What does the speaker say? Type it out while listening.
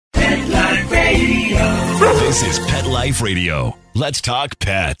This is Pet Life Radio. Let's talk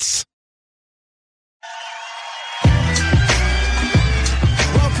pets.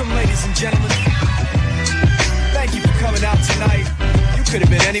 Welcome, ladies and gentlemen. Thank you for coming out tonight. You could have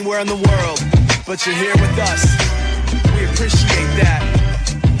been anywhere in the world, but you're here with us. We appreciate that.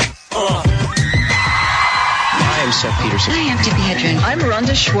 Hi, I'm Seth Peterson. Hi, I'm Tippi Hedren. I'm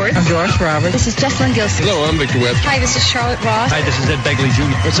Rhonda Schwartz. I'm Doris Roberts. This is Jessalyn Gilson. Hello, I'm Victor Webb. Hi, this is Charlotte Ross. Hi, this is Ed Begley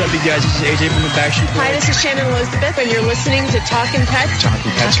Jr. What's up, you guys? This is AJ from the Backstreet Boys. Hi, this is Shannon Elizabeth, and you're listening to Talkin' Pets. Talking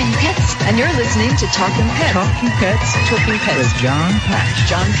Pets. Talking Pets. And you're listening to Talkin' Pets. Talking Pets Talking Pets. with John Patch.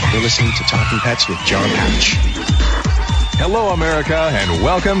 John Patch. You're listening to Talking Pets with John Patch. Hello, America, and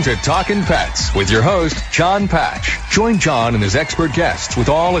welcome to Talkin' Pets with your host, John Patch. Join John and his expert guests with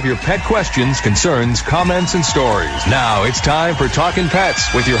all of your pet questions, concerns, comments, and stories. Now it's time for Talkin'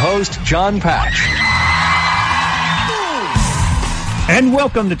 Pets with your host, John Patch. And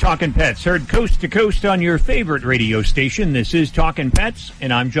welcome to Talkin' Pets, heard coast to coast on your favorite radio station. This is Talkin' Pets,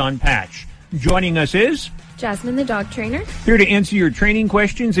 and I'm John Patch. Joining us is Jasmine, the dog trainer. Here to answer your training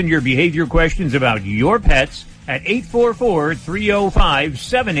questions and your behavior questions about your pets at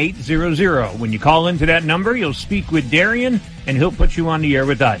 844-305-7800. When you call into that number, you'll speak with Darian, and he'll put you on the air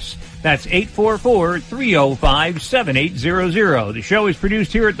with us. That's 844-305-7800. The show is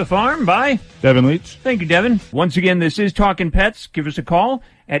produced here at the farm by Devin Leach. Thank you, Devin. Once again, this is Talkin' Pets. Give us a call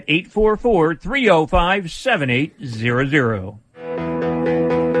at 844-305-7800.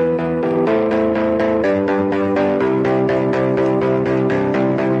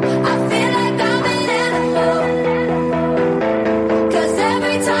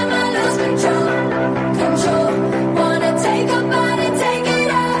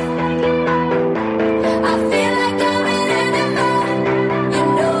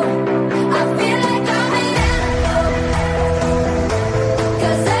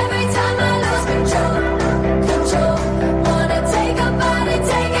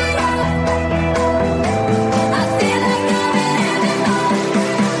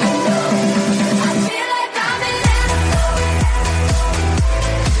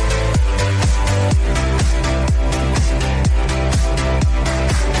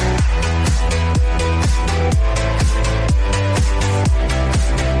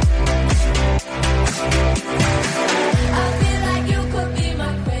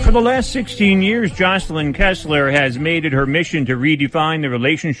 For the last 16 years, Jocelyn Kessler has made it her mission to redefine the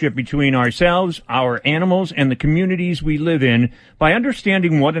relationship between ourselves, our animals, and the communities we live in by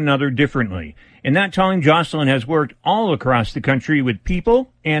understanding one another differently. In that time, Jocelyn has worked all across the country with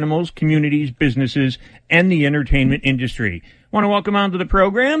people, animals, communities, businesses, and the entertainment industry. Want to welcome onto the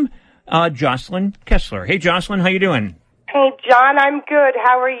program, Jocelyn Kessler. Hey, Jocelyn, how you doing? Hey, John, I'm good.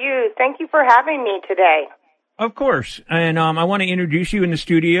 How are you? Thank you for having me today. Of course. And I want to introduce you in the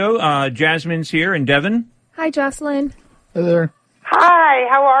studio. Jasmine's here and Devin. Hi, Jocelyn. Hey there. Hi,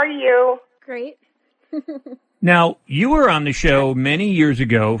 how are you? Great. Now, you were on the show many years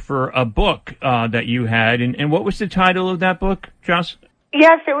ago for a book that you had. And what was the title of that book, Joss?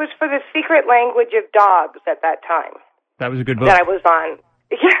 Yes, it was for the secret language of dogs at that time. That was a good book. That I was on.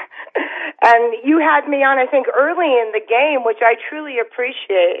 Yeah. And you had me on, I think, early in the game, which I truly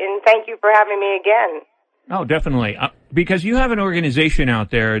appreciate. And thank you for having me again. Oh, definitely. Because you have an organization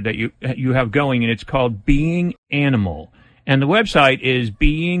out there that you have going, and it's called Being Animal. And the website is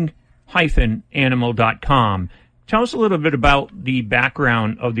being-animal.com. Tell us a little bit about the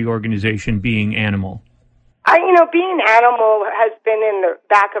background of the organization Being Animal. Being Animal has been in the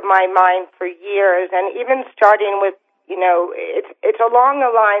back of my mind for years, and even starting with, it's along the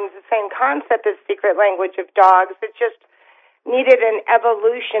lines, the same concept as Secret Language of Dogs. It just needed an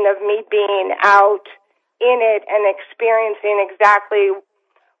evolution of me being out in it and experiencing exactly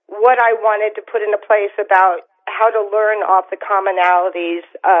what I wanted to put into place about how to learn off the commonalities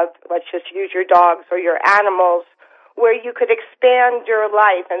of, let's just use your dogs or your animals, where you could expand your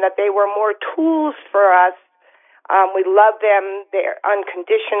life and that they were more tools for us. We love them. They're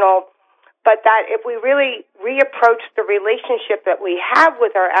unconditional. But that if we really reapproach the relationship that we have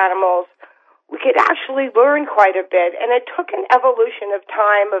with our animals, we could actually learn quite a bit. And it took an evolution of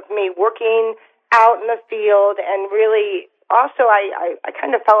time of me working out in the field, and really also I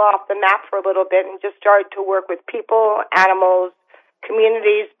kind of fell off the map for a little bit and just started to work with people, animals,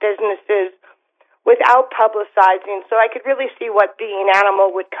 communities, businesses without publicizing, so I could really see what Being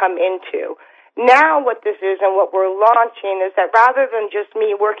Animal would come into. Now what this is and what we're launching is that rather than just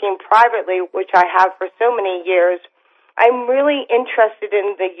me working privately, which I have for so many years, I'm really interested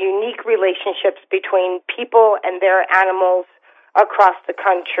in the unique relationships between people and their animals across the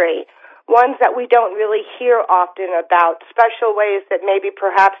country. Ones that we don't really hear often about, special ways that maybe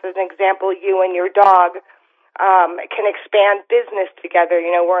perhaps, as an example, you and your dog can expand business together.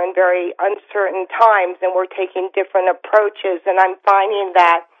 You know, we're in very uncertain times, and we're taking different approaches, and I'm finding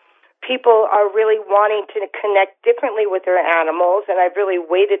that people are really wanting to connect differently with their animals, and I've really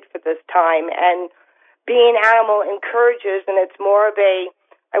waited for this time. And being animal encourages, and it's more of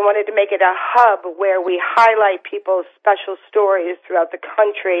I wanted to make it a hub where we highlight people's special stories throughout the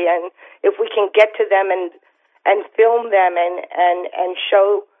country, and if we can get to them and film them and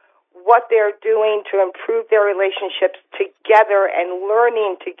show what they're doing to improve their relationships together and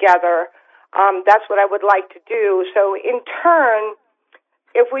learning together, that's what I would like to do. So in turn,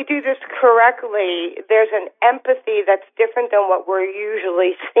 if we do this correctly, there's an empathy that's different than what we're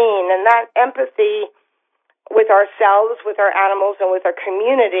usually seeing, and that empathy with ourselves, with our animals, and with our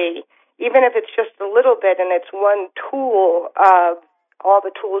community, even if it's just a little bit and it's one tool of all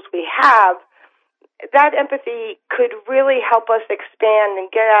the tools we have, that empathy could really help us expand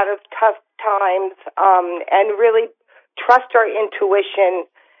and get out of tough times and really trust our intuition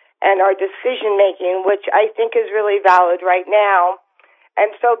and our decision-making, which I think is really valid right now.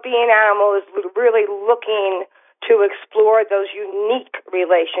 And so Being Animal is really looking to explore those unique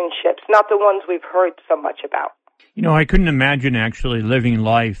relationships, not the ones we've heard so much about. You know, I couldn't imagine actually living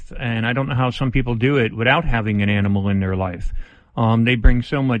life, and I don't know how some people do it without having an animal in their life. They bring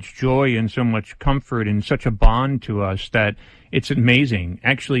so much joy and so much comfort and such a bond to us that it's amazing.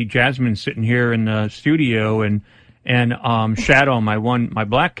 Actually, Jasmine's sitting here in the studio, and Shadow, my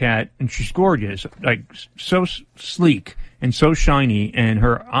black cat, and she's gorgeous, like so sleek and so shiny, and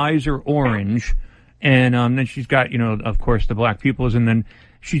her eyes are orange, and then she's got, you know, of course, the black pupils, and then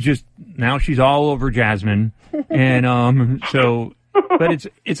she's all over Jasmine, and but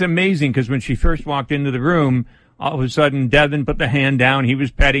it's amazing because when she first walked into the room, all of a sudden, Devin put the hand down. He was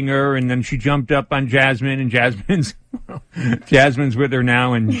petting her, and then she jumped up on Jasmine, and Jasmine's with her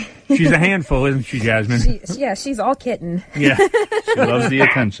now, and she's a handful, isn't she, Jasmine? She's all kitten. Yeah, she loves the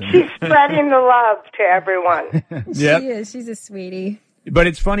attention. She's spreading the love to everyone. Yep. She is. She's a sweetie. But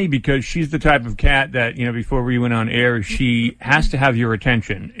it's funny because she's the type of cat that, you know, before we went on air, she has to have your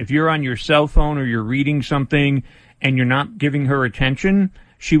attention. If you're on your cell phone or you're reading something and you're not giving her attention,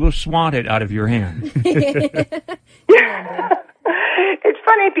 she will swat it out of your hand. It's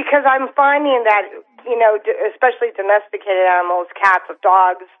funny because I'm finding that, you know, especially domesticated animals, cats,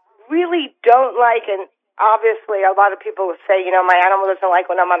 dogs, really don't like, and obviously a lot of people will say, you know, my animal doesn't like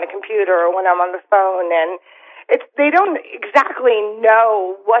when I'm on the computer or when I'm on the phone, and they don't exactly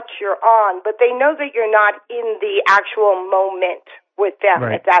know what you're on, but they know that you're not in the actual moment with them,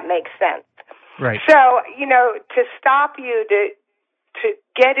 right, if that makes sense. Right. So, you know, to stop you to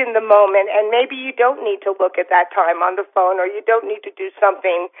get in the moment, and maybe you don't need to look at that time on the phone, or you don't need to do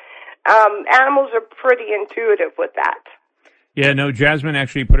something. Animals are pretty intuitive with that. Yeah, no, Jasmine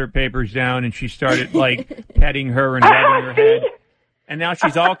actually put her papers down, and she started, like, petting her and rubbing her head. And now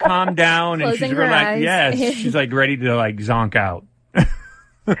she's all calmed down, and she's like, yes, she's, like, ready to, like, zonk out.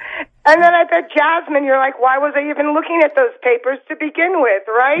 And then I bet, Jasmine, you're like, why was I even looking at those papers to begin with,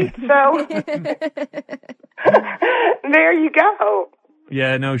 right? So there you go.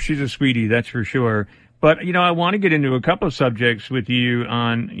 Yeah, no, she's a sweetie, that's for sure. But, you know, I want to get into a couple of subjects with you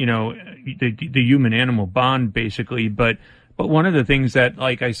on, you know, the human-animal bond, basically. But one of the things that,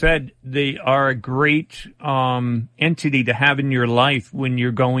 like I said, they are a great entity to have in your life when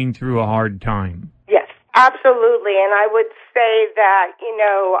you're going through a hard time. Yes, absolutely. And I would say that, you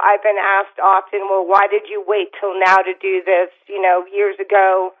know, I've been asked often, well, why did you wait till now to do this? You know, years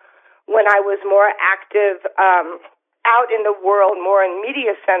ago when I was more active out in the world, more in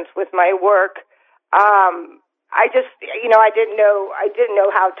media sense with my work, I just, you know, I didn't know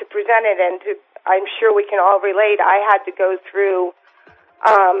how to present it, and I'm sure we can all relate. I had to go through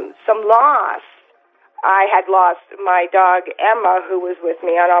some loss. I had lost my dog Emma, who was with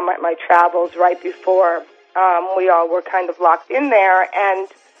me on all my travels right before we all were kind of locked in there, and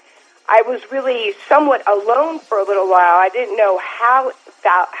I was really somewhat alone for a little while. I didn't know how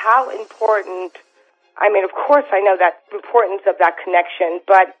important. I mean, of course, I know that importance of that connection,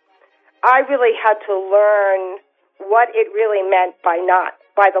 but I really had to learn what it really meant by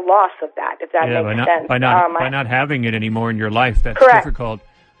the loss of that, if that makes sense. By not having it anymore in your life, that's correct. Difficult.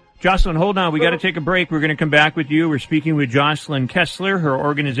 Jocelyn, hold on. We got to take a break. We're going to come back with you. We're speaking with Jocelyn Kessler. Her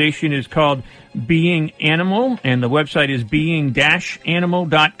organization is called Being Animal, and the website is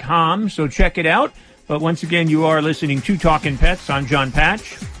being-animal.com, so check it out. But once again, you are listening to Talkin' Pets. I'm John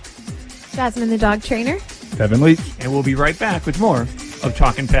Patch. Jasmine the dog trainer. Devin Leach. And we'll be right back with more of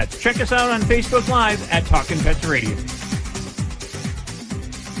Talkin' Pets. Check us out on Facebook Live at Talkin' Pets Radio.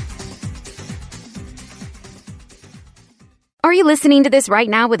 Are you listening to this right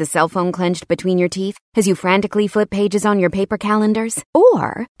now with a cell phone clenched between your teeth as you frantically flip pages on your paper calendars?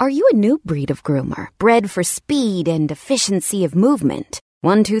 Or are you a new breed of groomer, bred for speed and efficiency of movement?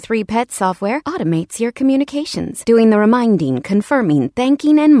 123Pet software automates your communications, doing the reminding, confirming,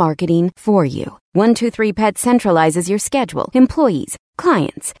 thanking, and marketing for you. 123Pet centralizes your schedule, employees,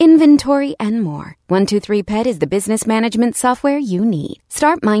 clients, inventory, and more. 123Pet is the business management software you need.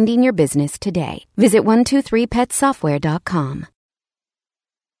 Start minding your business today. Visit 123petsoftware.com.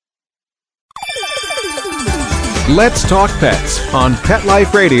 Let's Talk Pets on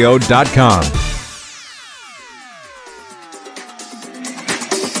PetLifeRadio.com.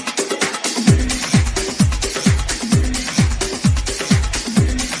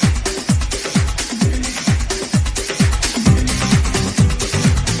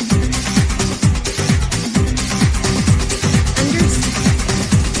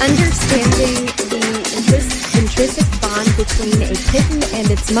 Understanding the intrinsic bond between a kitten and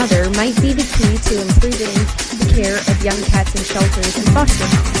its mother might be the key to improving the care of young cats in shelters and foster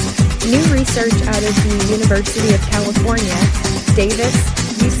homes. New research out of the University of California,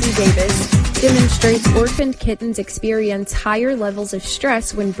 UC Davis, demonstrates orphaned kittens experience higher levels of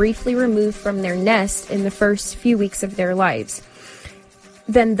stress when briefly removed from their nest in the first few weeks of their lives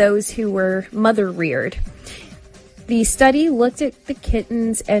than those who were mother-reared. The study looked at the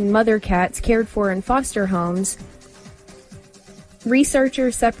kittens and mother cats cared for in foster homes.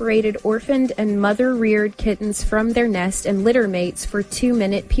 Researchers separated orphaned and mother-reared kittens from their nest and litter mates for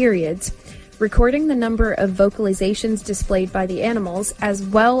 2-minute periods, recording the number of vocalizations displayed by the animals as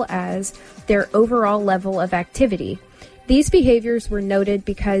well as their overall level of activity. These behaviors were noted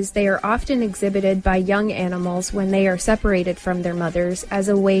because they are often exhibited by young animals when they are separated from their mothers as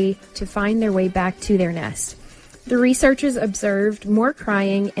a way to find their way back to their nest. The researchers observed more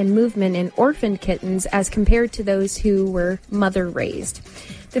crying and movement in orphaned kittens as compared to those who were mother-raised.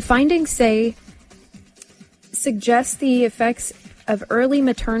 The findings suggest the effects of early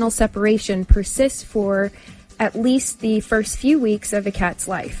maternal separation persist for at least the first few weeks of a cat's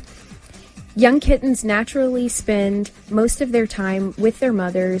life. Young kittens naturally spend most of their time with their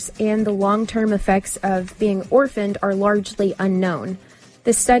mothers, and the long-term effects of being orphaned are largely unknown.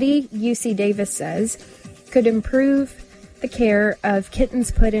 The study, UC Davis says, could improve the care of kittens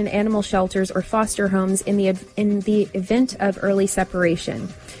put in animal shelters or foster homes in the event of early separation.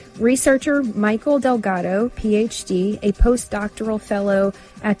 Researcher Michael Delgado, PhD, a postdoctoral fellow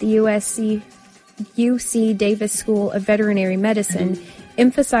at the UC Davis School of Veterinary Medicine,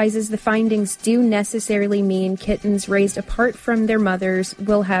 emphasizes the findings do necessarily mean kittens raised apart from their mothers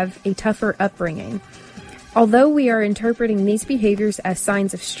will have a tougher upbringing. Although we are interpreting these behaviors as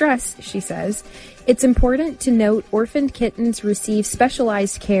signs of stress, she says, it's important to note orphaned kittens receive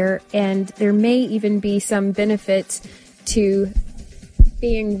specialized care, and there may even be some benefits to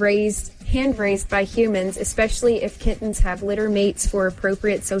being hand-raised by humans, especially if kittens have litter mates for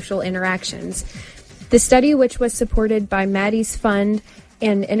appropriate social interactions. The study, which was supported by Maddie's Fund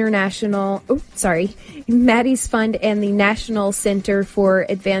and Maddie's Fund and the National Center for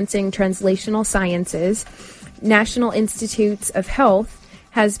Advancing Translational Sciences, National Institutes of Health,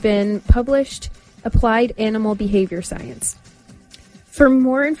 has been published Applied Animal Behavior Science. For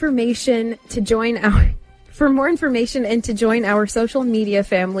more information and to join our social media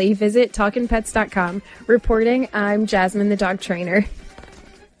family, visit talkinpets.com. Reporting, I'm Jasmine, the dog trainer.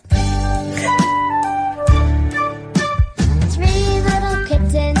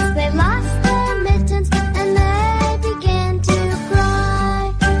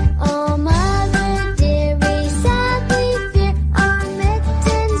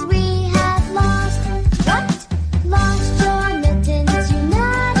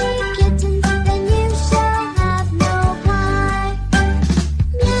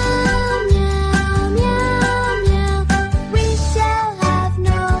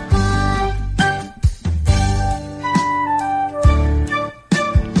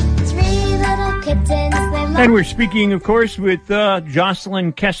 And we're speaking, of course, with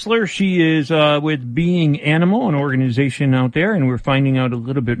Jocelyn Kessler. She is with Being Animal, an organization out there, and we're finding out a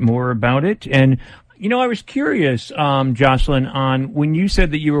little bit more about it. And, you know, I was curious, Jocelyn, on when you said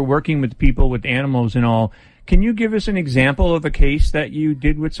that you were working with people with animals and all, can you give us an example of a case that you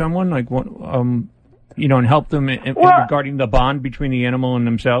did with someone, like, and help them regarding the bond between the animal and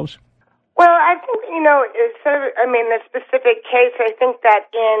themselves? Well, I think, the specific case, I think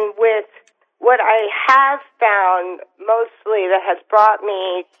that with what I have found mostly that has brought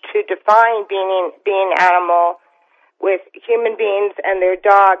me to define being animal with human beings and their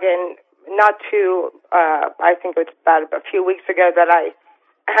dog, and I think it was about a few weeks ago that I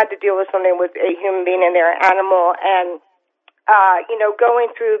had to deal with something with a human being and their animal, and going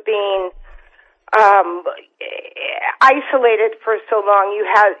through being isolated for so long,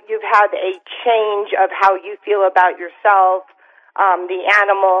 you've had a change of how you feel about yourself. The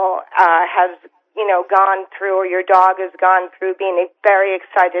animal has, gone through, or your dog has gone through being very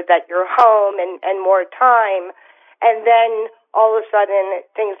excited that you're home and more time. And then all of a sudden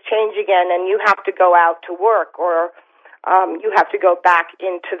things change again and you have to go out to work, or you have to go back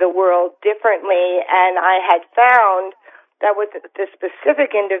into the world differently. And I had found that with this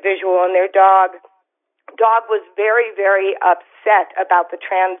specific individual and their dog was very, very upset about the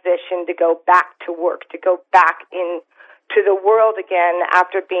transition to go back to work, to go back into the world again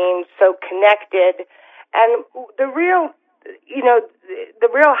after being so connected. And the real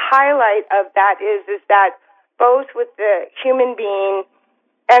highlight of that is that both with the human being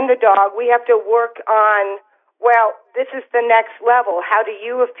and the dog, we have to work on, well, this is the next level. How do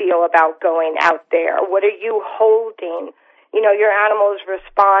you feel about going out there? What are you holding? Your animal is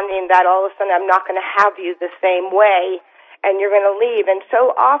responding that all of a sudden I'm not going to have you the same way and you're going to leave. And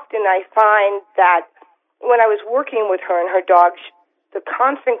so often I find that when I was working with her and her dog, the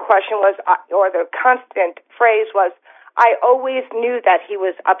constant question was, or the constant phrase was, I always knew that he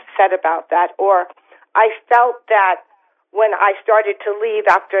was upset about that, or I felt that when I started to leave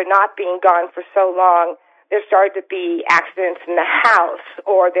after not being gone for so long, there started to be accidents in the house,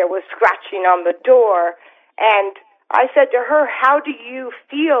 or there was scratching on the door. And I said to her, how do you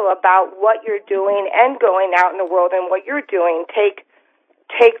feel about what you're doing and going out in the world and what you're doing? Take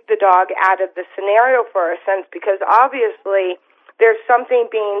the dog out of the scenario for a sense, because obviously there's something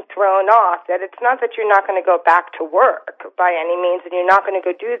being thrown off, that it's not that you're not going to go back to work by any means and you're not going to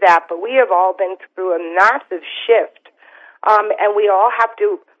go do that, but we have all been through a massive shift, and we all have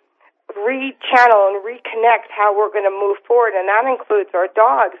to rechannel and reconnect how we're going to move forward, and that includes our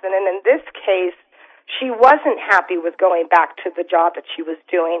dogs. And then in this case, she wasn't happy with going back to the job that she was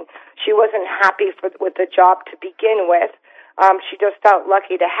doing. She wasn't happy with the job to begin with. She just felt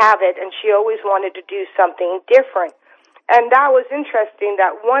lucky to have it, and she always wanted to do something different. And that was interesting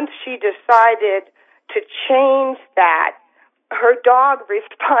that once she decided to change that, her dog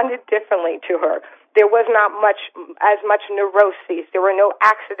responded differently to her. There was not as much neuroses. There were no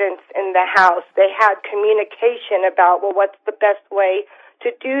accidents in the house. They had communication about, well, what's the best way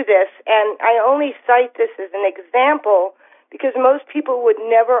to do this. And I only cite this as an example because most people would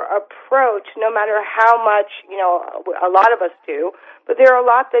never approach, no matter how much, a lot of us do, but there are a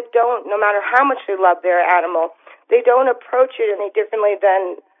lot that don't, no matter how much they love their animal, they don't approach it any differently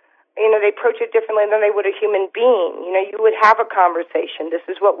than, they approach it differently than they would a human being. You would have a conversation. This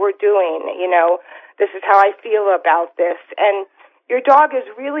is what we're doing. This is how I feel about this. And your dog is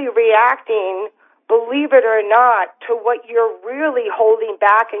really reacting, believe it or not, to what you're really holding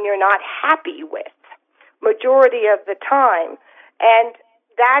back and you're not happy with majority of the time. And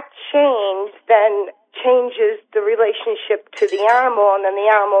that change then changes the relationship to the animal, and then the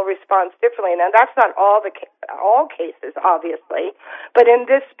animal responds differently. Now, that's not all cases, obviously, but in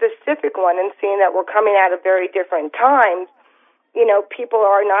this specific one, and seeing that we're coming out of very different times, people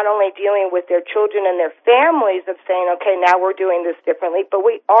are not only dealing with their children and their families of saying, okay, now we're doing this differently, but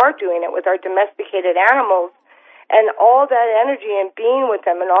we are doing it with our domesticated animals, and all that energy and being with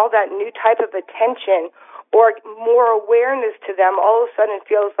them and all that new type of attention or more awareness to them all of a sudden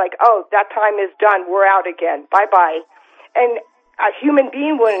feels like, oh, that time is done, we're out again, bye-bye. And a human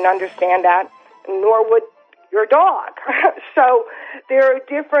being wouldn't understand that, nor would your dog. So there are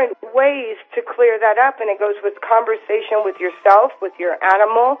different ways to clear that up, and it goes with conversation with yourself, with your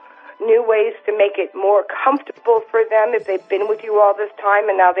animal, new ways to make it more comfortable for them if they've been with you all this time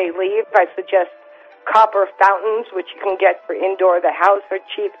and now they leave. I suggest copper fountains, which you can get for indoor. The house are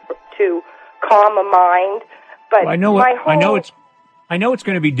cheap to calm a mind. But I know it's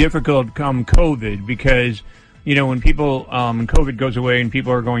going to be difficult come COVID because, when people, when COVID goes away and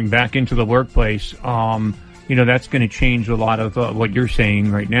people are going back into the workplace, that's going to change a lot of what you're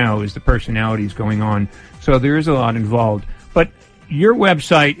saying right now is the personalities going on. So there is a lot involved. But your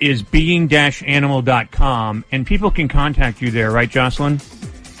website is being-animal.com, and people can contact you there, right, Jocelyn?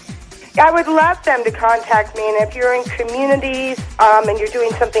 I would love them to contact me, and if you're in communities and you're doing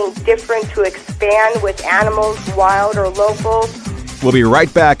something different to expand with animals, wild or local. We'll be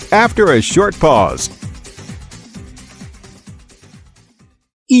right back after a short pause.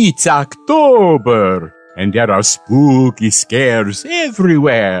 It's October, and there are spooky scares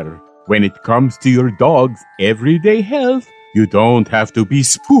everywhere. When it comes to your dog's everyday health, you don't have to be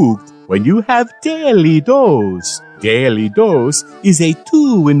spooked when you have daily dose. Daily Dose is a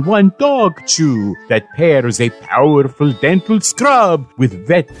 2-in-1 dog chew that pairs a powerful dental scrub with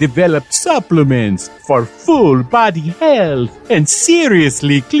vet-developed supplements for full body health and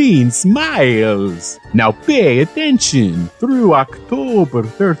seriously clean smiles. Now pay attention. Through October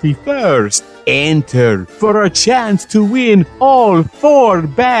 31st, enter for a chance to win all 4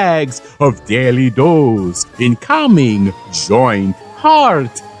 bags of Daily Dose, incoming joint,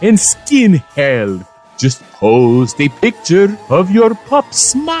 heart, and skin health. Just post a picture of your pup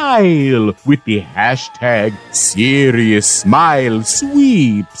smile with the hashtag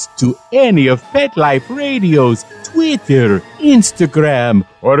 #SeriousSmileSweeps to any of Pet Life Radio's Twitter, Instagram,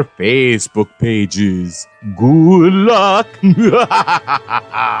 or Facebook pages. Good luck!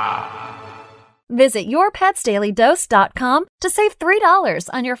 Visit yourpetsdailydose.com to save $3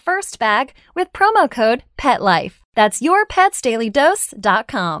 on your first bag with promo code PETLIFE. That's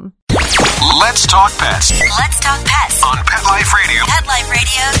yourpetsdailydose.com. Let's talk pets. Let's talk pets On Pet Life Radio. Pet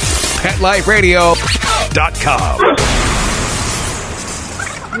Life Radio.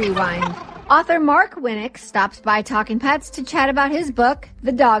 PetLifeRadio.com. Rewind. Author Mark Winnick stops by Talking Pets to chat about his book,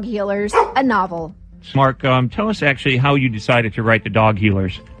 The Dog Healers, a novel. Mark, tell us actually how you decided to write The Dog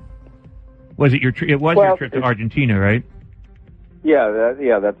Healers. Was it your trip to Argentina, right?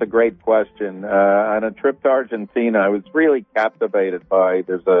 Yeah, that's a great question. On a trip to Argentina, I was really captivated by.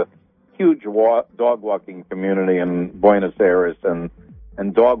 There's a huge dog walking community in Buenos Aires, and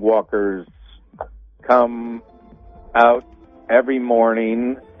dog walkers come out every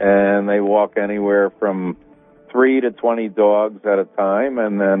morning, and they walk anywhere from 3 to 20 dogs at a time.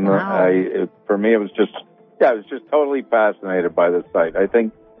 And then for me, I was just totally fascinated by the site. I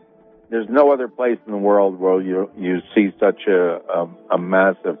think there's no other place in the world where you see such a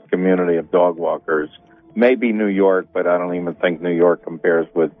massive community of dog walkers. Maybe New York, but I don't even think New York compares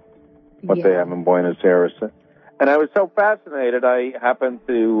with what they have in Buenos Aires. And I was so fascinated, I happened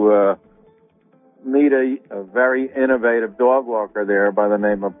to meet a very innovative dog walker there by the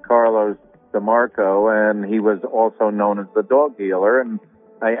name of Carlos DeMarco, and he was also known as the dog healer. And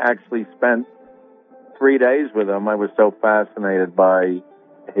I actually spent 3 days with him. I was so fascinated by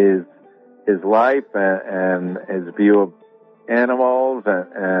his life and his view of animals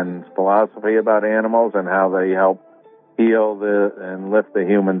and philosophy about animals and how they help heal and lift the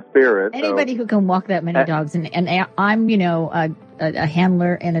human spirit. Anybody who can walk that many dogs, and I'm a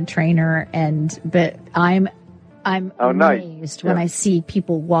handler and a trainer, but I'm amazed when I see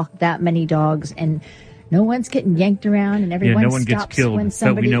people walk that many dogs and no one's getting yanked around, and everyone no one stops gets killed when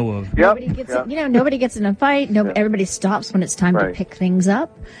somebody. That we know of. Nobody gets in a fight. Everybody stops when it's time to pick things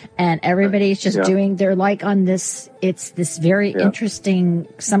up, and everybody's just doing. They're like on this. It's this very interesting,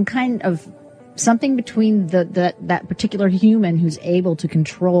 something between that particular human who's able to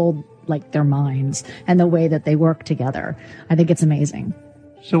control like their minds and the way that they work together. I think it's amazing.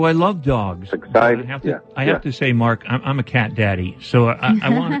 So I love dogs. Exciting. I have to say, Mark, I'm a cat daddy. So I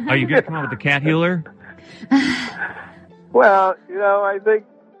want. Are you going to come out with the cat healer? Well, I think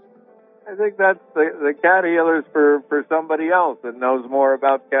that's the cat healers for somebody else that knows more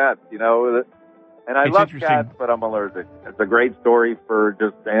about cats. And I love cats, but I'm allergic. It's a great story for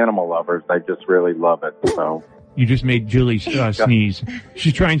just animal lovers. I just really love it. So. You just made Julie sneeze.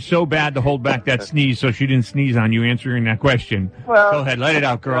 She's trying so bad to hold back that sneeze so she didn't sneeze on you answering that question. Well, go ahead. Let it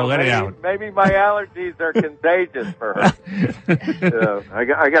out, girl. Let it out. Maybe my allergies are contagious for her. I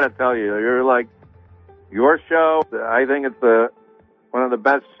got to tell you, you're like, your show, I think it's one of the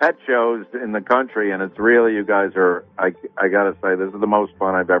best pet shows in the country, and it's really, you guys are, I got to say, this is the most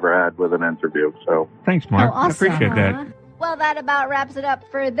fun I've ever had with an interview. So thanks, Mark. Oh, awesome. I appreciate that. Well, that about wraps it up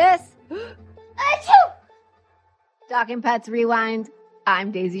for this. Talking Pets Rewind.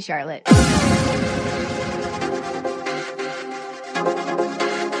 I'm Daisy Charlotte.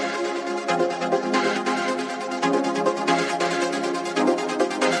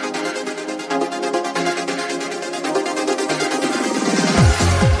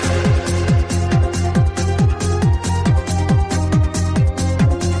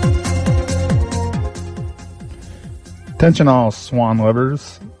 Attention all swan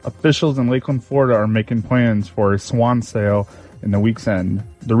lovers. Officials in Lakeland, Florida are making plans for a swan sale in the week's end.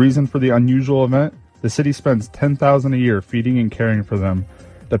 The reason for the unusual event? The city spends $10,000 a year feeding and caring for them.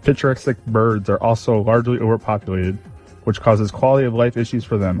 The picturesque birds are also largely overpopulated, which causes quality of life issues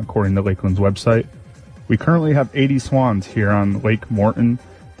for them, according to Lakeland's website. We currently have 80 swans here on Lake Morton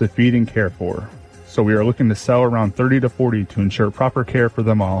to feed and care for. So we are looking to sell around 30 to 40 to ensure proper care for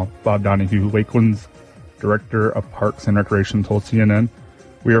them all, Bob Donahue, Lakeland's Director of Parks and Recreation, told CNN.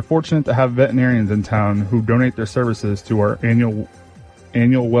 We are fortunate to have veterinarians in town who donate their services to our annual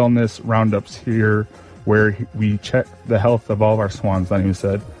wellness roundups here where we check the health of all of our swans, Donahue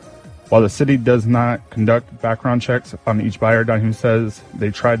said. While the city does not conduct background checks on each buyer, Donahue says they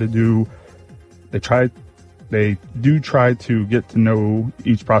do try to get to know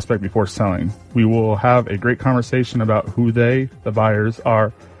each prospect before selling. We will have a great conversation about who the buyers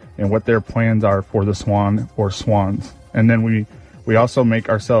are, and what their plans are for the swan or swans. And then we also make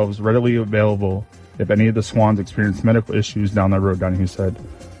ourselves readily available if any of the swans experience medical issues down the road, Donahue said.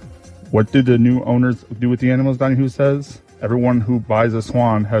 What do the new owners do with the animals, Donahue says? Everyone who buys a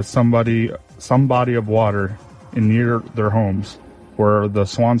swan has some body of water near their homes where the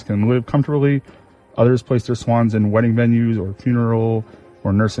swans can live comfortably. Others place their swans in wedding venues or funeral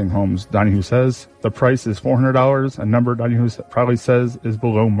or nursing homes, Donahue says. The price is $400, a number Donahue probably says is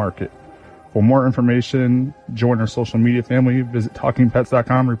below market. For more information, join our social media family. Visit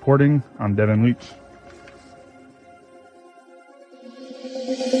TalkingPets.com. Reporting, I'm Devin Leach.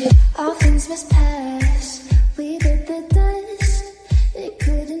 All things must pass. We did the dust. It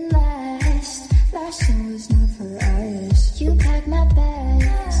couldn't last. Last year was not for us. You packed my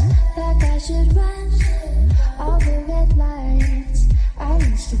bags like I should run. All the red lights I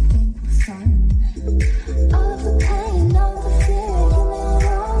used to think were fun. All of the pain, all of the fear, you made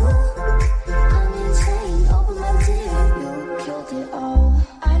it all. I'm insane, open my dear, you killed it all.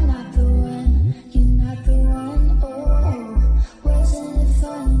 I'm not the one, you're not the one. Oh, wasn't it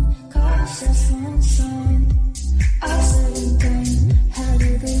fun? Call yourself one song. All said and done, how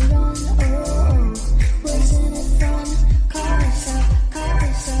did they run? Oh, wasn't it fun? Call yourself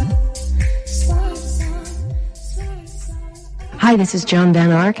swan song, swan song. Hi, this is Joan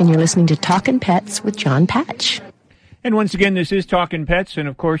Van Ark, and you're listening to Talkin' Pets with John Patch. And once again, this is Talkin' Pets, and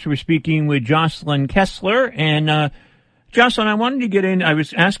of course, we're speaking with Jocelyn Kessler. And Jocelyn, I wanted to get in. I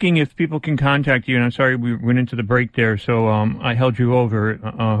was asking if people can contact you, and I'm sorry we went into the break there, so I held you over.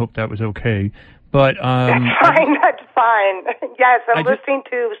 I hope that was okay. But that's fine. Yes, I'm listening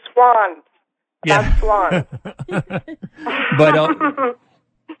to Swans. Yeah. Swans. But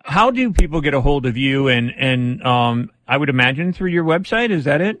how do people get a hold of you? And I would imagine through your website. Is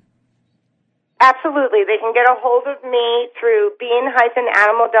that it? Absolutely. They can get a hold of me through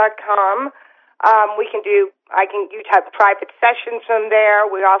bean-animal.com. You have private sessions from there.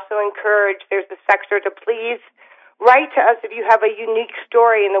 We also encourage, there's a sector to please write to us if you have a unique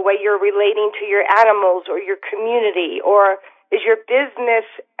story in the way you're relating to your animals or your community, or is your business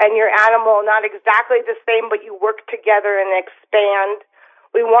and your animal not exactly the same, but you work together and expand.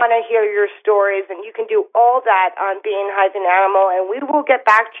 We want to hear your stories, and you can do all that on Bean-Animal, and we will get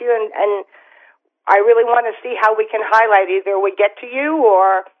back to you, and I really want to see how we can highlight. Either we get to you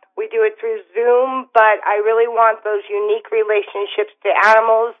or we do it through Zoom, but I really want those unique relationships to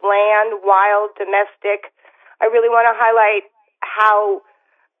animals, land, wild, domestic. I really want to highlight how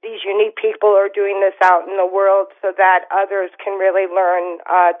these unique people are doing this out in the world so that others can really learn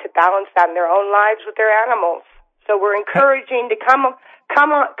to balance that in their own lives with their animals. So we're encouraging to come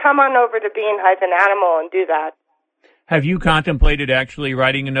on over to Bean-Animal and do that. Have you contemplated actually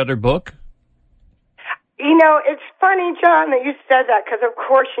writing another book? You know, it's funny, John, that you said that, because, of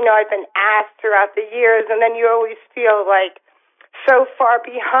course, I've been asked throughout the years, and then you always feel like so far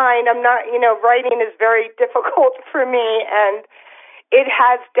behind. I'm not, writing is very difficult for me, and it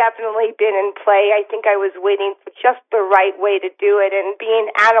has definitely been in play. I think I was waiting for just the right way to do it, and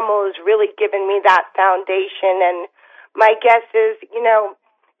Bean-Animal has really given me that foundation, and my guess is,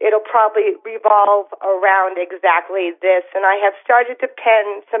 it'll probably revolve around exactly this, and I have started to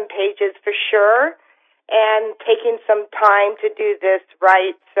pen some pages for sure, and taking some time to do this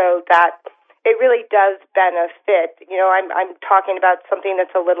right so that it really does benefit. I'm talking about something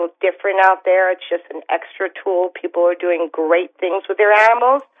that's a little different out there. It's just an extra tool. People are doing great things with their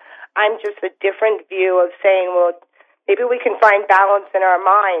animals. I'm just a different view of saying, well, maybe we can find balance in our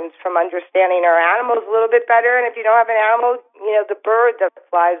minds from understanding our animals a little bit better. And if you don't have an animal, the bird that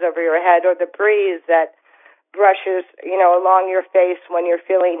flies over your head or the breeze that brushes, along your face when you're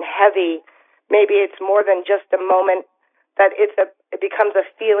feeling heavy. Maybe it's more than just a moment, that it becomes a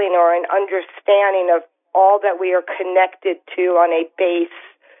feeling or an understanding of all that we are connected to on a base,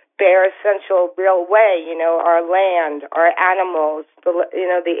 bare, essential, real way. Our land, our animals,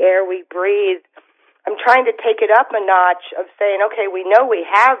 the air we breathe. I'm trying to take it up a notch of saying, okay, we know we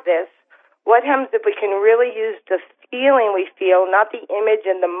have this. What happens if we can really use the feeling we feel, not the image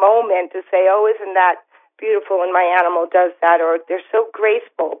in the moment, to say, oh, isn't that beautiful when my animal does that, or they're so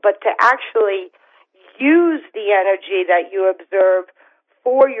graceful, but to actually use the energy that you observe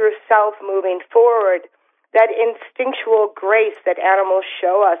for yourself moving forward. That instinctual grace that animals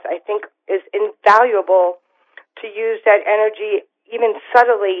show us, I think, is invaluable to use that energy even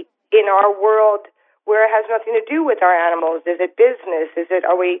subtly in our world where it has nothing to do with our animals? Is it business?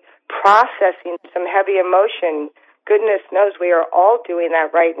 Are we processing some heavy emotion? Goodness knows we are all doing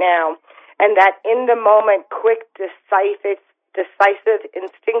that right now. And that in the moment, quick, decisive,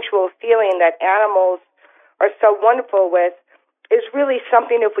 instinctual feeling that animals are so wonderful with is really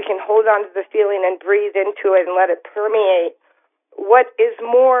something, if we can hold on to the feeling and breathe into it and let it permeate, what is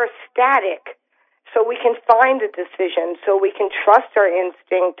more static, so we can find a decision, so we can trust our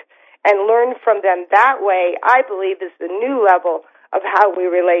instinct and learn from them that way, I believe is the new level of how we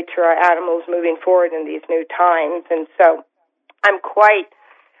relate to our animals moving forward in these new times. And so I'm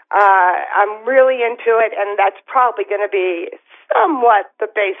really into it, and that's probably going to be somewhat the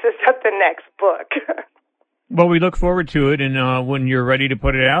basis of the next book. Well, we look forward to it, and when you're ready to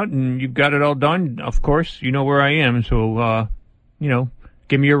put it out and you've got it all done, of course, you know where I am, so,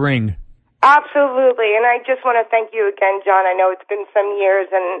 give me a ring. Absolutely, and I just want to thank you again, John. I know it's been some years,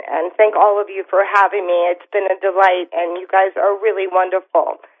 and thank all of you for having me. It's been a delight, and you guys are really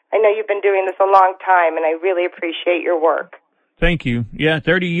wonderful. I know you've been doing this a long time, and I really appreciate your work. Thank you. Yeah,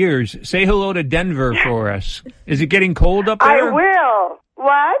 30 years. Say hello to Denver for us. Is it getting cold up there? I will.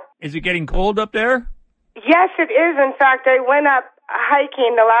 What? Is it getting cold up there? Yes, it is. In fact, I went up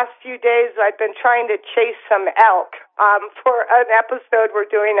hiking the last few days. I've been trying to chase some elk for an episode we're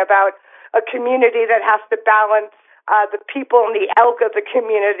doing about a community that has to balance the people and the elk of the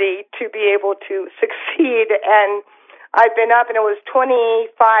community to be able to succeed. And I've been up, and it was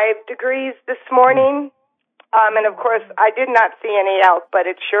 25 degrees this morning. And, of course, I did not see any elk, but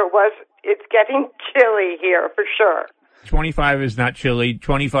it sure was. It's getting chilly here for sure. 25 is not chilly.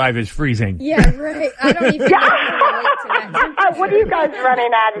 25 is freezing. Yeah, right. I don't even know that. What are you guys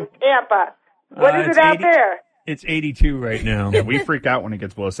running at in Tampa? What is it out there? It's 82 right now. Yeah, we freak out when it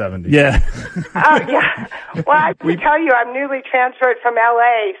gets below 70. Yeah. Oh, yeah. Well, I can tell you, I'm newly transferred from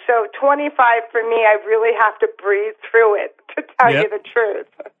L.A., so 25 for me, I really have to breathe through it, to tell you the truth.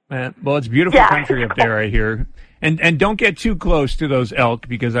 Well, it's beautiful country up there, I hear. And don't get too close to those elk,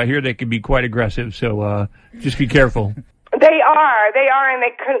 because I hear they can be quite aggressive, so just be careful. They are, and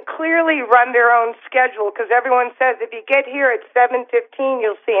they can clearly run their own schedule, because everyone says if you get here at 7:15,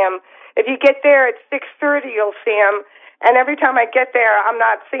 you'll see them. If you get there at 6:30, you'll see them. And every time I get there, I'm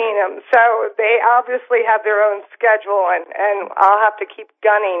not seeing them. So they obviously have their own schedule, and I'll have to keep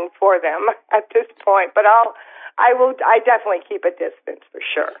gunning for them at this point. But I definitely keep a distance for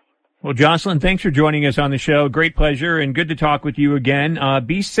sure. Well, Jocelyn, thanks for joining us on the show. Great pleasure and good to talk with you again.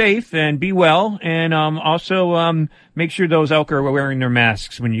 Be safe and be well. And also make sure those elk are wearing their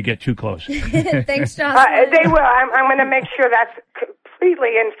masks when you get too close. Thanks, Jocelyn. They will. I'm going to make sure that's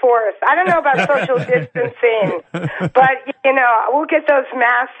completely enforced. I don't know about social distancing, but, we'll get those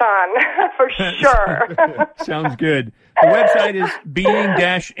masks on for sure. Sounds good. The website is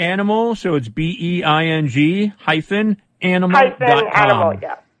being-animal, so it's BEING-animal.com. Animal,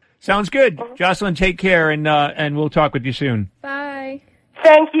 yeah. Sounds good. Jocelyn, take care, and we'll talk with you soon. Bye.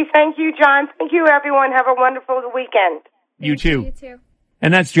 Thank you, John. Thank you, everyone. Have a wonderful weekend. You too. You too.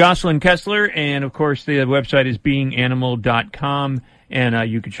 And that's Jocelyn Kessler, and, of course, the website is beinganimal.com, and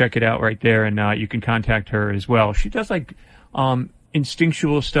you can check it out right there, and you can contact her as well. She does,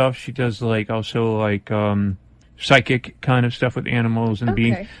 instinctual stuff. She does, also, psychic kind of stuff with animals and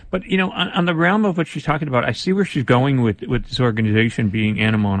being, but on the realm of what she's talking about, I see where she's going with this organization Being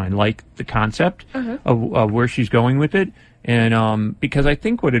Animal, and I like the concept of where she's going with it, and because I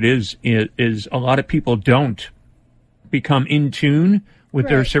think what it is a lot of people don't become in tune with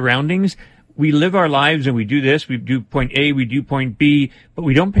their surroundings. We live our lives and we do this, we do point A, we do point B, but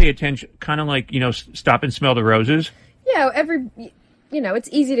we don't pay attention, kind of like, stop and smell the roses. Yeah, it's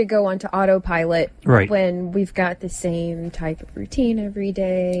easy to go onto autopilot when we've got the same type of routine every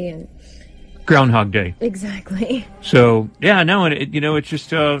day and Groundhog Day. Exactly. So, it's just,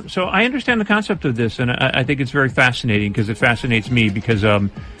 so I understand the concept of this, and I think it's very fascinating because it fascinates me because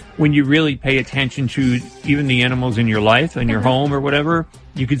when you really pay attention to even the animals in your life and your home or whatever,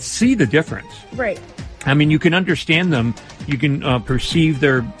 you can see the difference. Right. I mean, you can understand them. You can perceive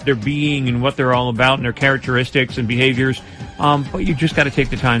their being and what they're all about and their characteristics and behaviors. But you just got to take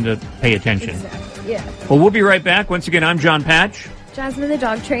the time to pay attention. Exactly, yeah. Well, we'll be right back. Once again, I'm John Patch. Jasmine the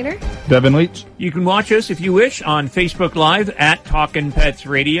dog trainer. Devin Leach. You can watch us, if you wish, on Facebook Live at Talkin' Pets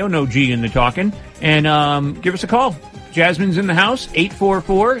Radio. No G in the talkin'. And give us a call. Jasmine's in the house,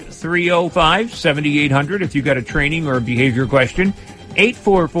 844-305-7800 if you got a training or a behavior question.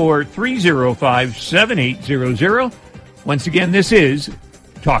 844-305-7800. Once again, this is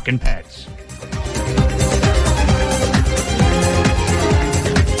Talkin' Pets.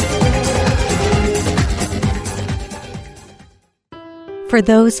 For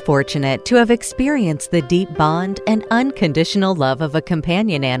those fortunate to have experienced the deep bond and unconditional love of a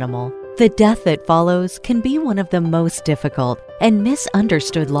companion animal, the death that follows can be one of the most difficult and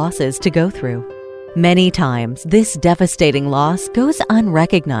misunderstood losses to go through. Many times, this devastating loss goes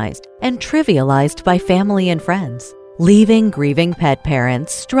unrecognized and trivialized by family and friends, leaving grieving pet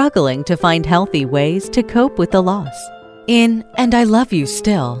parents struggling to find healthy ways to cope with the loss. In And I Love You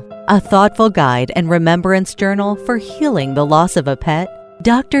Still, a thoughtful guide and remembrance journal for healing the loss of a pet,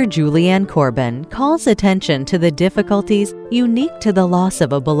 Dr. Julianne Corbin calls attention to the difficulties unique to the loss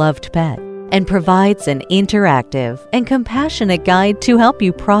of a beloved pet and provides an interactive and compassionate guide to help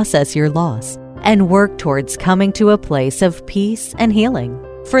you process your loss and work towards coming to a place of peace and healing.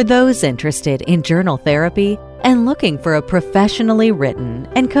 For those interested in journal therapy and looking for a professionally written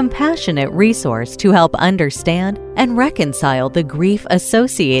and compassionate resource to help understand and reconcile the grief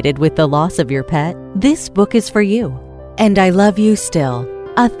associated with the loss of your pet, this book is for you. And I Love You Still,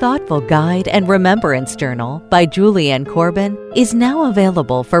 a thoughtful guide and remembrance journal by Julianne Corbin, is now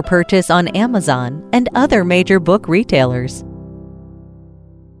available for purchase on Amazon and other major book retailers.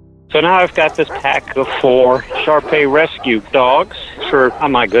 So now I've got this pack of 4 Shar-Pei rescue dogs for, oh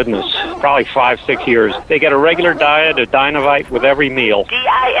my goodness, probably 5-6 years. They get a regular diet of Dinovite with every meal.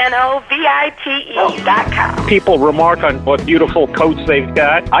 DINOVITE.com. People remark on what beautiful coats they've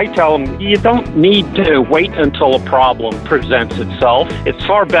got. I tell them, you don't need to wait until a problem presents itself. It's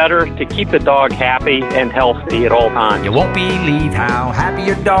far better to keep the dog happy and healthy at all times. You won't believe how happy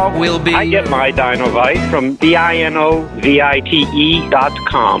your dog will be. I get my Dinovite from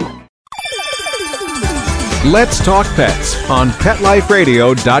DINOVITE.com. Let's Talk Pets on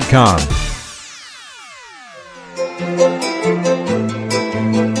PetLifeRadio.com.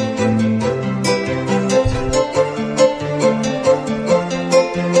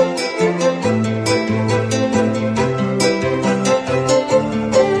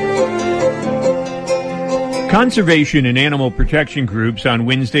 Conservation and animal protection groups on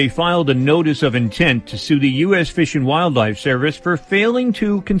Wednesday filed a notice of intent to sue the U.S. Fish and Wildlife Service for failing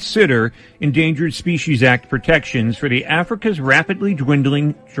to consider Endangered Species Act protections for the Africa's rapidly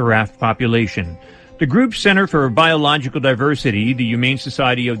dwindling giraffe population. The Group Center for Biological Diversity, the Humane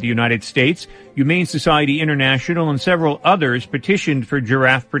Society of the United States, Humane Society International, and several others petitioned for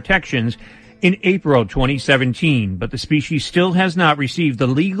giraffe protections in April 2017, but the species still has not received the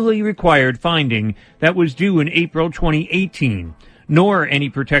legally required finding that was due in April 2018, nor any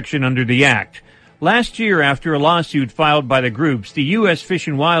protection under the Act. Last year, after a lawsuit filed by the groups, the U.S. Fish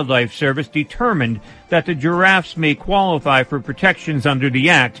and Wildlife Service determined that the giraffes may qualify for protections under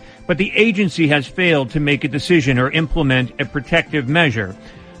the Act, but the agency has failed to make a decision or implement a protective measure.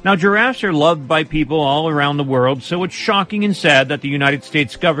 Now, giraffes are loved by people all around the world, so it's shocking and sad that the United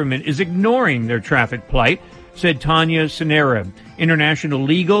States government is ignoring their traffic plight, said Tanya Senera, International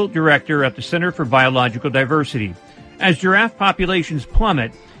Legal Director at the Center for Biological Diversity. As giraffe populations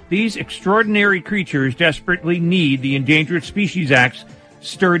plummet, these extraordinary creatures desperately need the Endangered Species Act's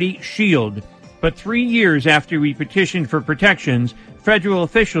sturdy shield. But 3 years after we petitioned for protections, federal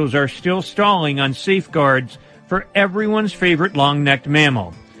officials are still stalling on safeguards for everyone's favorite long-necked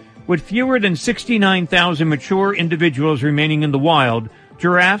mammal. With fewer than 69,000 mature individuals remaining in the wild,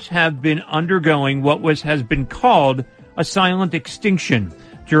 giraffes have been undergoing what has been called a silent extinction.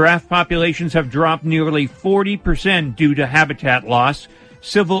 Giraffe populations have dropped nearly 40% due to habitat loss,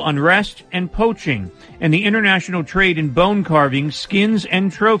 civil unrest, and poaching. And the international trade in bone carving, skins, and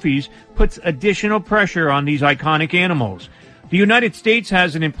trophies puts additional pressure on these iconic animals. The United States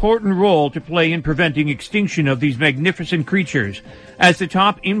has an important role to play in preventing extinction of these magnificent creatures. As the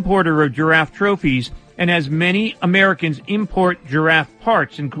top importer of giraffe trophies, and as many Americans import giraffe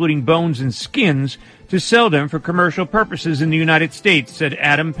parts, including bones and skins, to sell them for commercial purposes in the United States, said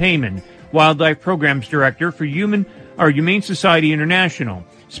Adam Payman, Wildlife Programs Director for Humane Society International,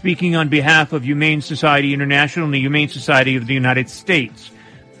 speaking on behalf of Humane Society International and the Humane Society of the United States.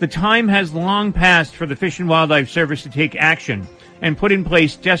 The time has long passed for the Fish and Wildlife Service to take action and put in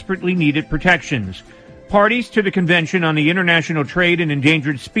place desperately needed protections. Parties to the Convention on the International Trade in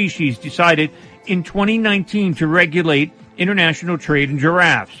Endangered Species decided in 2019 to regulate international trade in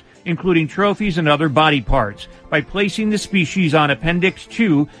giraffes, including trophies and other body parts, by placing the species on Appendix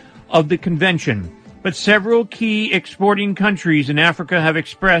 2 of the Convention. But several key exporting countries in Africa have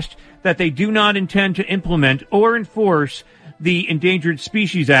expressed that they do not intend to implement or enforce the Endangered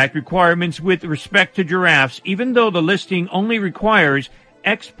Species Act requirements with respect to giraffes, even though the listing only requires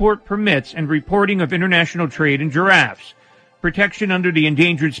export permits and reporting of international trade in giraffes. Protection under the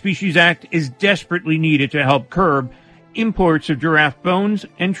Endangered Species Act is desperately needed to help curb imports of giraffe bones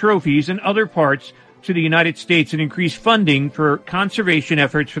and trophies and other parts to the United States and increase funding for conservation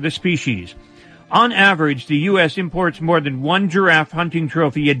efforts for the species. On average, the U.S. imports more than one giraffe hunting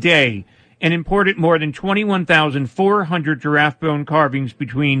trophy a day and imported more than 21,400 giraffe bone carvings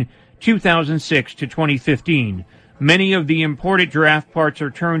between 2006 to 2015. Many of the imported giraffe parts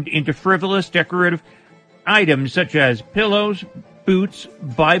are turned into frivolous decorative items such as pillows, boots,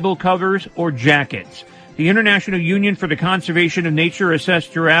 Bible covers, or jackets. The International Union for the Conservation of Nature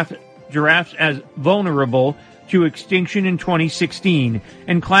assessed giraffes as vulnerable to extinction in 2016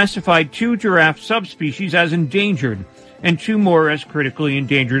 and classified 2 giraffe subspecies as endangered and 2 more as critically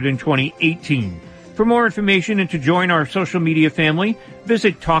endangered in 2018. For more information and to join our social media family,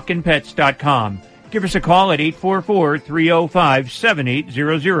 visit TalkinPets.com. Give us a call at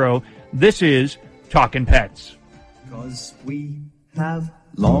 844-305-7800. This is Talkin' Pets. Because we have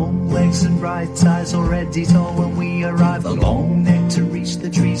long legs and bright eyes, already tall when we arrive. A long neck to reach the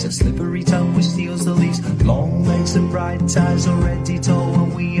trees, a slippery tongue which steals the leaves. Long legs and bright eyes, already tall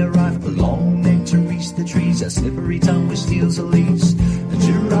when we arrive. A long neck to reach the trees, a slippery tongue which steals the leaves. A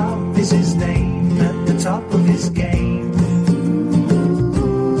giraffe is his name, at the top of his game.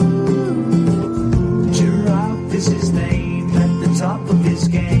 Giraffe is his name, at the top of his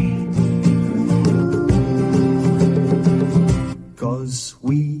game. 'Cause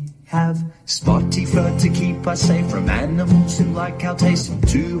we have spotty fur to keep us safe from animals who like our taste. And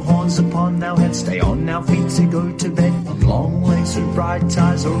 2 horns upon our heads, stay on our feet to go to bed. Long legs with bright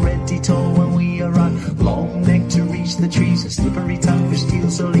eyes, already tall when we arrive. Long neck to reach the trees, a slippery tongue which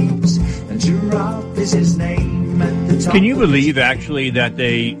steals the leaves. And giraffe is his name at the top. Can you believe, actually, that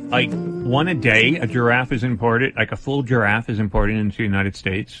they, one a day, a giraffe is imported, like a full giraffe is imported into the United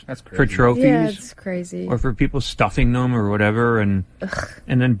States? That's crazy. For trophies? Yeah, it's crazy. Or for people stuffing them or whatever, and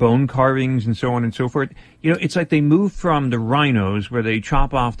then bone carvings and so on and so forth. You know, it's like they move from the rhinos where they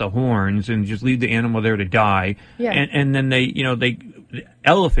chop off the horns and just leave the animal there to die. Yeah. And then the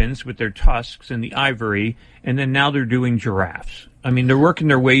elephants with their tusks and the ivory, and then now they're doing giraffes. I mean, they're working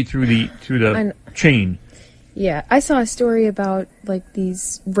their way through the chain. Yeah, I saw a story about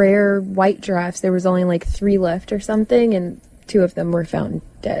these rare white giraffes. There was only 3 left or something, and 2 of them were found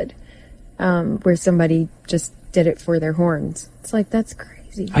dead, where somebody just did it for their horns. It's that's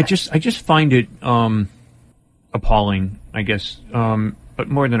crazy. I just find it appalling, I guess. But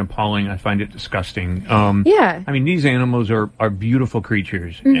more than appalling, I find it disgusting. Yeah. I mean, these animals are beautiful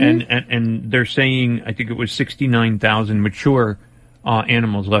creatures, and they're saying, I think it was 69,000 mature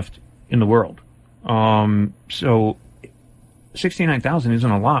animals left in the world. So 69,000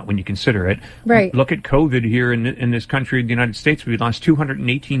 isn't a lot when you consider it. Right. Look at COVID here in this country, the United States. We lost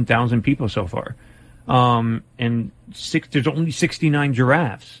 218,000 people so far. And there's only 69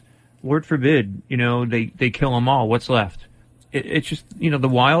 giraffes. Lord forbid, they kill them all. What's left? It's just, the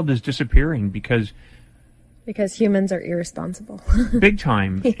wild is disappearing because humans are irresponsible. Big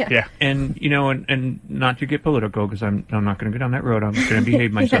time. Yeah. And, and not to get political, because I'm not going to go down that road. I'm going to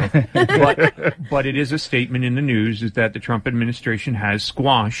behave myself. But it is a statement in the news is that the Trump administration has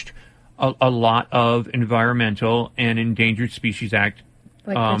squashed a lot of Environmental and Endangered Species Act.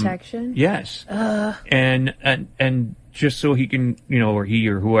 Protection? Yes. And just so he can, or he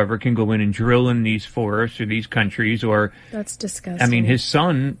or whoever can go in and drill in these forests or these countries or... That's disgusting. I mean, his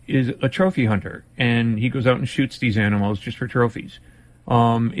son is a trophy hunter, and he goes out and shoots these animals just for trophies.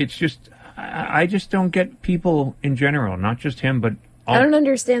 It's just... I just don't get people in general, not just him, but... I don't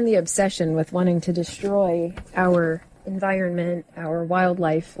understand the obsession with wanting to destroy our environment, our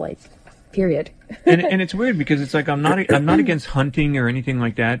wildlife, period. and it's weird because it's I'm not against hunting or anything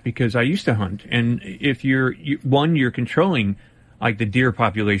like that, because I used to hunt, and if you're controlling the deer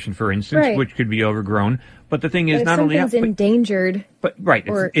population, for instance, right, which could be overgrown. But the thing is, if not only something's endangered,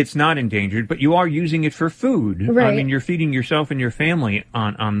 it's not endangered, but you are using it for food. Right. I mean, you're feeding yourself and your family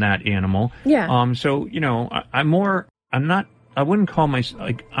on that animal. Yeah. So I wouldn't call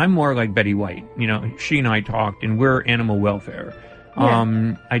myself I'm more like Betty White. She and I talked, and we're animal welfare.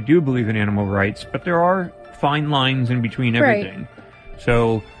 Yeah. I do believe in animal rights, but there are fine lines in between everything. Right.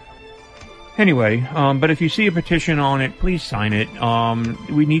 So, anyway, but if you see a petition on it, please sign it.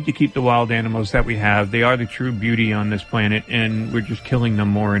 We need to keep the wild animals that we have. They are the true beauty on this planet, and we're just killing them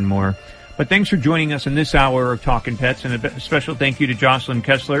more and more. But thanks for joining us in this hour of Talkin' Pets, and a special thank you to Jocelyn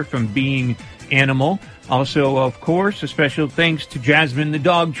Kessler from Being Animal. Also, of course, a special thanks to Jasmine, the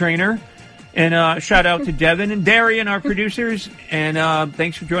dog trainer. And shout out to Devin and Darian, our producers. And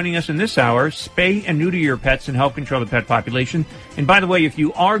thanks for joining us in this hour. Spay and neuter your pets and help control the pet population. And by the way, if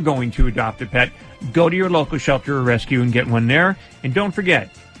you are going to adopt a pet, go to your local shelter or rescue and get one there. And don't forget,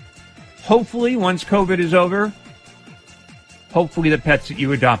 hopefully, once COVID is over, hopefully the pets that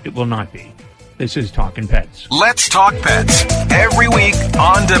you adopted will not be. This is Talkin' Pets. Let's Talk Pets. Every week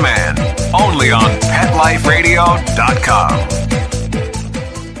on demand. Only on PetLifeRadio.com.